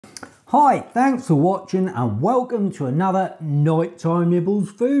Hi, thanks for watching and welcome to another Nighttime Nibbles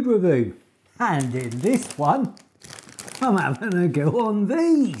food review. And in this one, I'm having a go on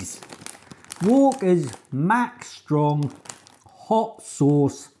these. Walker's Max Strong Hot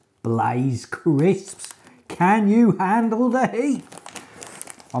Sauce Blaze Crisps. Can you handle the heat?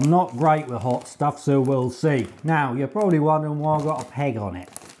 I'm not great with hot stuff, so we'll see. Now, you're probably wondering why I've got a peg on it.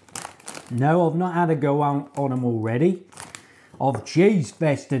 No, I've not had a go on them already. I've cheese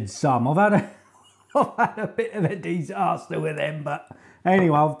fested some. I've had a bit of a disaster with them, but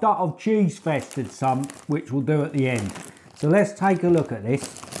anyway, I've cheese fested some, which we'll do at the end. So let's take a look at this.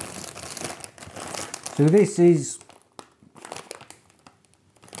 So this is,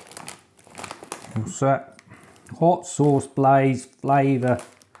 what's that? Hot Sauce Blaze Flavour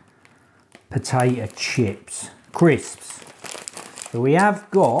Potato Chips Crisps. So we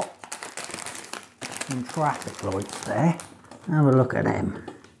have got some traffic lights there. Have a look at them.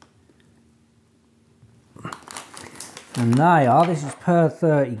 And they are, this is per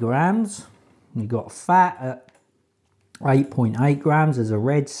 30 grams. You've got fat at 8.8 grams. There's a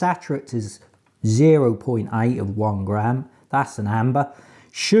red. Saturates is 0.8 of 1 gram. That's an amber.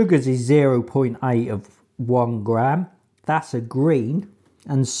 Sugars is 0.8 of 1 gram. That's a green.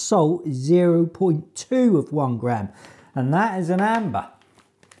 And salt is 0.2 of 1 gram. And that is an amber.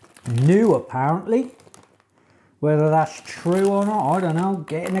 New apparently. Whether that's true or not, I don't know.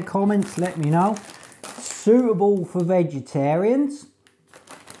 Get in the comments, let me know. Suitable for vegetarians.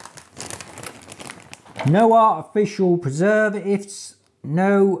 No artificial preservatives.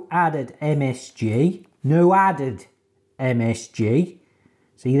 No added MSG. No added MSG.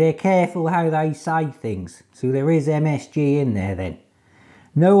 See, they're careful how they say things. So there is MSG in there then.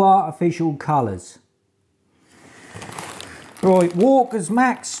 No artificial colours. Right, Walker's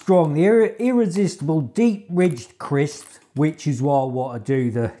Max Strong, the irresistible deep ridged crisps, which is why I want to do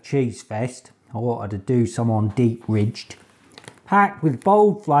the cheese fest. I wanted to do some on deep ridged. Packed with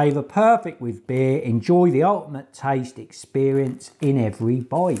bold flavour, perfect with beer. Enjoy the ultimate taste experience in every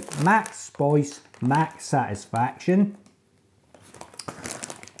bite. Max spice, max satisfaction.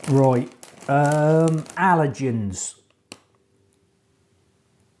 Right, allergens.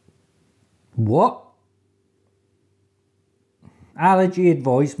 What? Allergy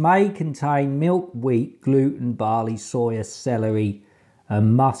advice: may contain milk, wheat, gluten, barley, soya, celery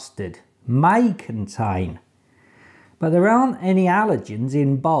and mustard. May contain. But there aren't any allergens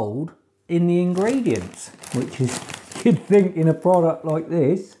in bold in the ingredients, which is, you'd think in a product like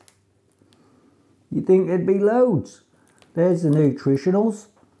this, you'd think there'd be loads. There's the nutritionals.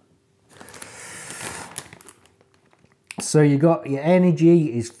 So you got your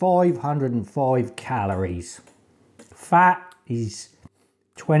energy is 505 calories. Fat is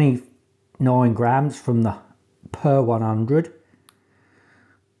 29 grams from the per 100.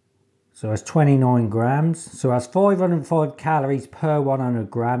 So that's 29 grams. So that's 505 calories per 100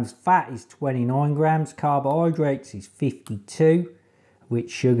 grams. Fat is 29 grams. Carbohydrates is 52,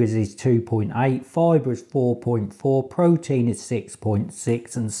 which sugars is 2.8. Fibre is 4.4. Protein is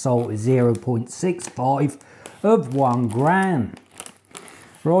 6.6. And salt is 0.65 of 1 gram.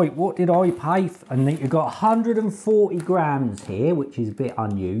 Right, what did I pay for? And then you've got 140 grams here, which is a bit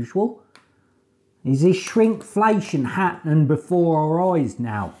unusual. Is this shrinkflation happening before our eyes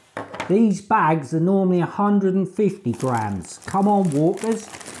now? These bags are normally 150 grams. Come on, Walkers.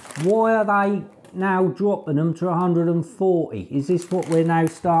 Why are they now dropping them to 140? Is this what we're now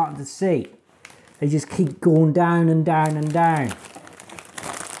starting to see? They just keep going down and down and down.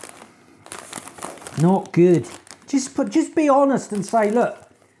 Not good. Just be honest and say, look,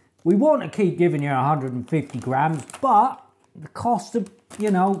 we want to keep giving you 150 grams, but the cost of, you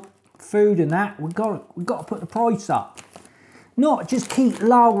know, food and that, we've got to put the price up. Not just keep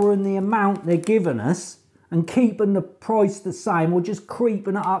lowering the amount they're giving us and keeping the price the same, or just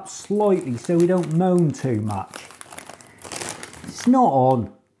creeping it up slightly so we don't moan too much. It's not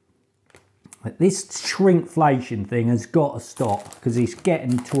on. But this shrinkflation thing has got to stop, because it's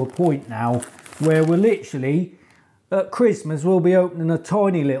getting to a point now where we're literally, at Christmas, we'll be opening a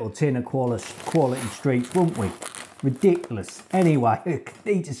tiny little tin of quality streets, won't we? Ridiculous. Anyway,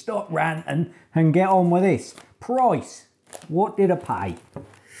 need to stop ranting and get on with this. Price. What did I pay?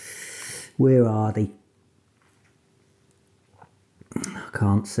 Where are they? I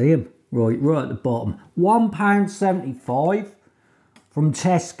can't see them. Right at the bottom. £1.75 from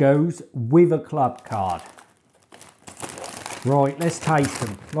Tesco's with a club card. Right, let's taste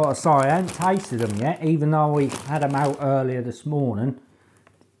them. Like I say, I haven't tasted them yet, even though we had them out earlier this morning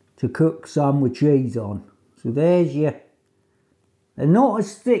to cook some with cheese on. So there's your... They're not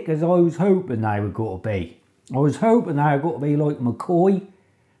as thick as I was hoping they were going to be. I was hoping they were going to be like McCoy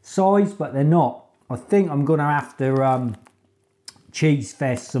size, but they're not. I think I'm gonna have to cheese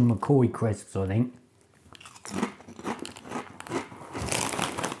fest some McCoy crisps, I think.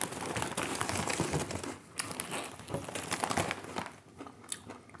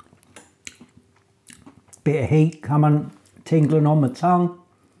 Bit of heat coming, tingling on my tongue.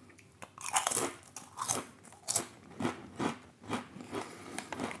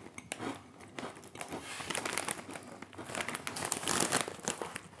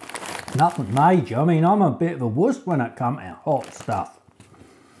 Nothing major. I mean, I'm a bit of a wuss when it comes to hot stuff.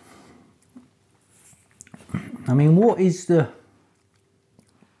 I mean, what is the...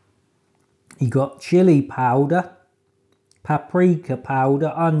 You got chili powder, paprika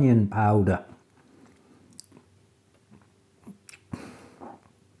powder, onion powder.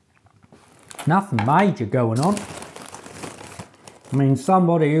 Nothing major going on. I mean,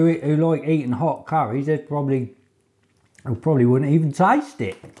 somebody who like eating hot curries, they probably wouldn't even taste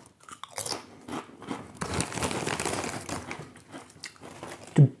it.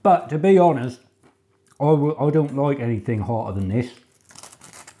 But to be honest, I don't like anything hotter than this.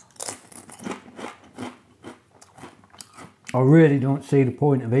 I really don't see the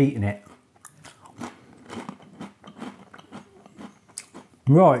point of eating it.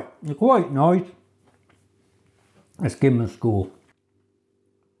 Right, they're quite nice. Let's give them a score.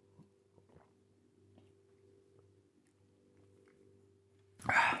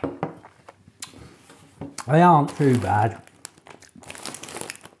 They aren't too bad.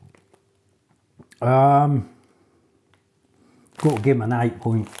 Got to give them an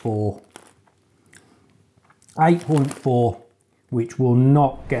 8.4. 8.4, which will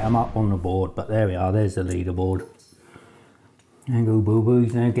not get them up on the board, but there we are, there's the leaderboard. There go Boo Boo,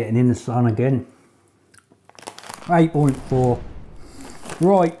 he's now getting in the sun again. 8.4.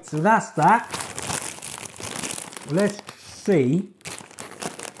 Right, so that's that. Let's see.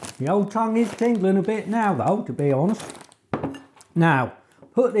 The old tongue is tingling a bit now though, to be honest. Now,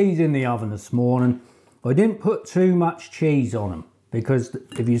 put these in the oven this morning. I didn't put too much cheese on them because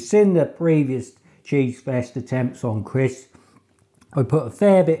if you've seen the previous Cheese Fest attempts on crisps, I put a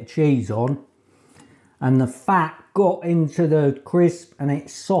fair bit of cheese on and the fat got into the crisp and it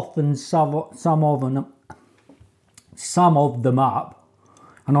softened some of them up,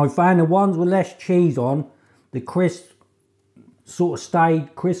 and I found the ones with less cheese on, the crisp sort of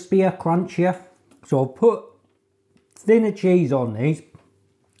stayed crispier, crunchier. So I put thinner cheese on these.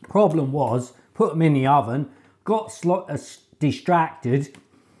 Problem was, put them in the oven, got distracted,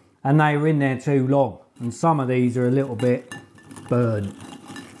 and they were in there too long. And some of these are a little bit burnt.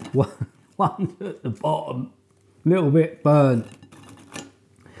 One at the bottom, a little bit burnt.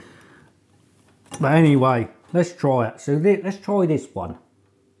 But anyway, let's try it. So let's try this one.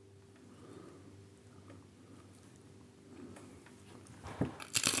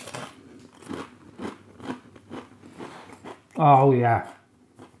 Oh yeah.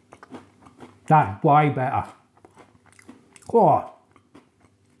 That's way better. Oh.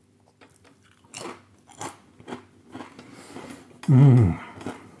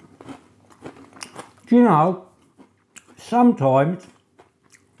 Do you know, sometimes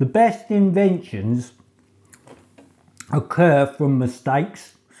the best inventions occur from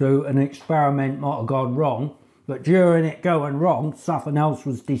mistakes. So an experiment might have gone wrong, but during it going wrong, something else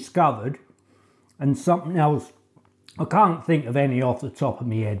was discovered, and something else, I can't think of any off the top of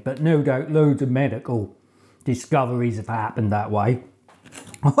my head, but no doubt loads of medical discoveries have happened that way.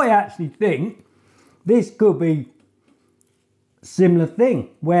 I actually think this could be a similar thing,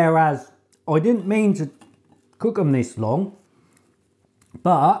 whereas I didn't mean to cook them this long,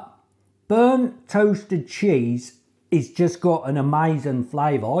 but burnt toasted cheese is just got an amazing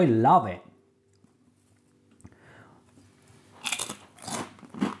flavour. I love it.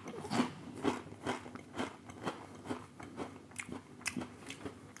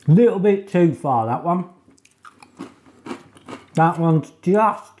 A little bit too far, that one. That one's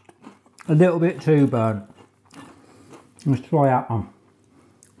just a little bit too burnt. Let's try that one.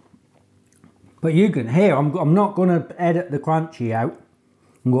 But you can hear, I'm not going to edit the crunchy out.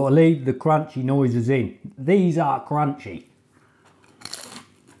 I'm going to leave the crunchy noises in. These are crunchy.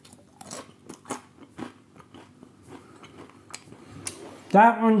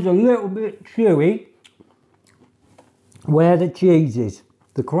 That one's a little bit chewy where the cheese is.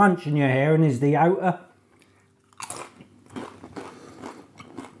 The crunch in your hearing is the outer.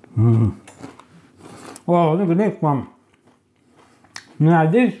 Oh, look at this one. Now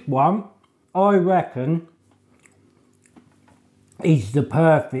this one, I reckon, is the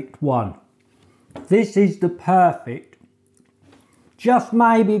perfect one. This is the perfect. Just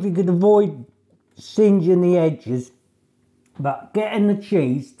maybe if you could avoid singeing the edges, But getting the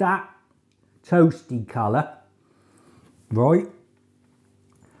cheese, that toasty colour, right?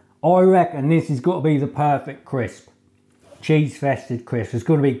 I reckon this has got to be the perfect crisp. Cheese fested crisp. It's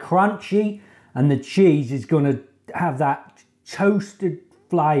going to be crunchy and the cheese is going to have that toasted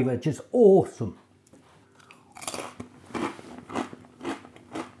flavour. Just awesome.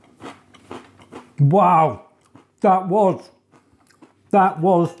 Wow, that was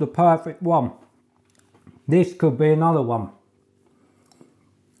the perfect one. This could be another one.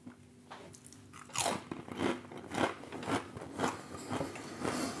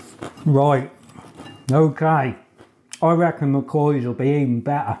 Right, okay. I reckon McCoy's will be even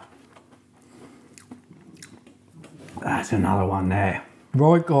better. That's another one there.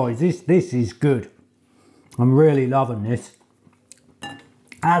 Right guys, this is good. I'm really loving this.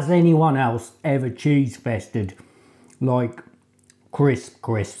 Has anyone else ever cheese fested like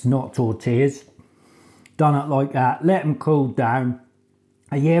crisps, not tortillas? Done it like that, let them cool down.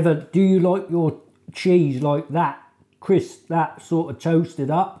 Do you like your cheese like that, crisp, that sort of toasted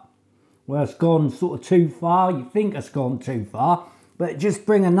up? Well, it's gone sort of too far. You think it's gone too far, but just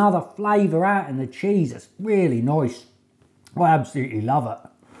bring another flavour out in the cheese. It's really nice. I absolutely love it.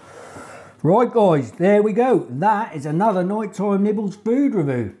 Right guys, there we go. That is another Nighttime Nibbles food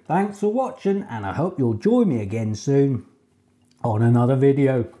review. Thanks for watching and I hope you'll join me again soon on another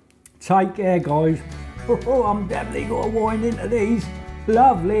video. Take care guys. Oh, I'm definitely going to wind into these.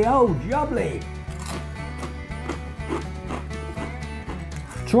 Lovely old jubbly.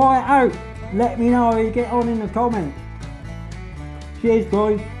 Try it out. Let me know how you get on in the comments. Cheers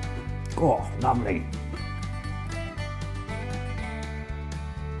guys. Oh, lovely.